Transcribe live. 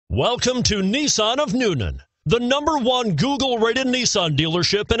Welcome to Nissan of Newnan, the #1 Google-rated Nissan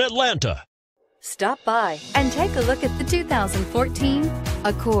dealership in Atlanta. Stop by and take a look at the 2014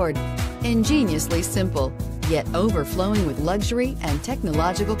 Accord. Ingeniously simple, yet overflowing with luxury and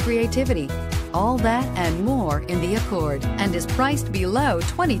technological creativity. All that and more in the Accord, and is priced below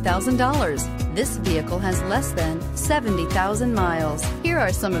 $20,000. This vehicle has less than 70,000 miles. Here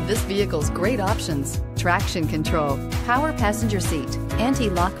are some of this vehicle's great options: traction control, power passenger seat,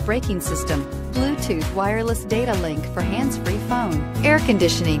 anti-lock braking system, Bluetooth wireless data link for hands-free phone, air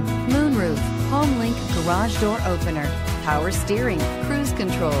conditioning, moonroof, home link garage door opener, power steering, cruise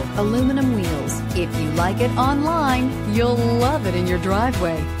control, aluminum wheels. If you like it online, you'll love it in your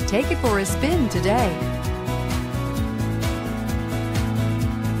driveway. Take it for a spin today.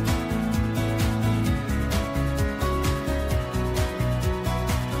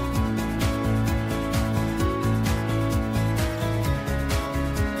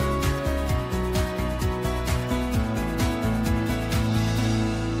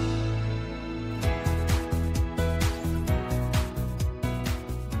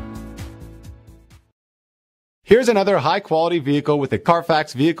 Here's another high-quality vehicle with a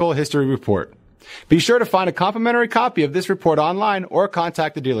Carfax Vehicle History Report. Be sure to find a complimentary copy of this report online or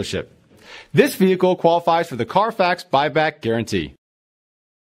contact the dealership. This vehicle qualifies for the Carfax Buyback Guarantee.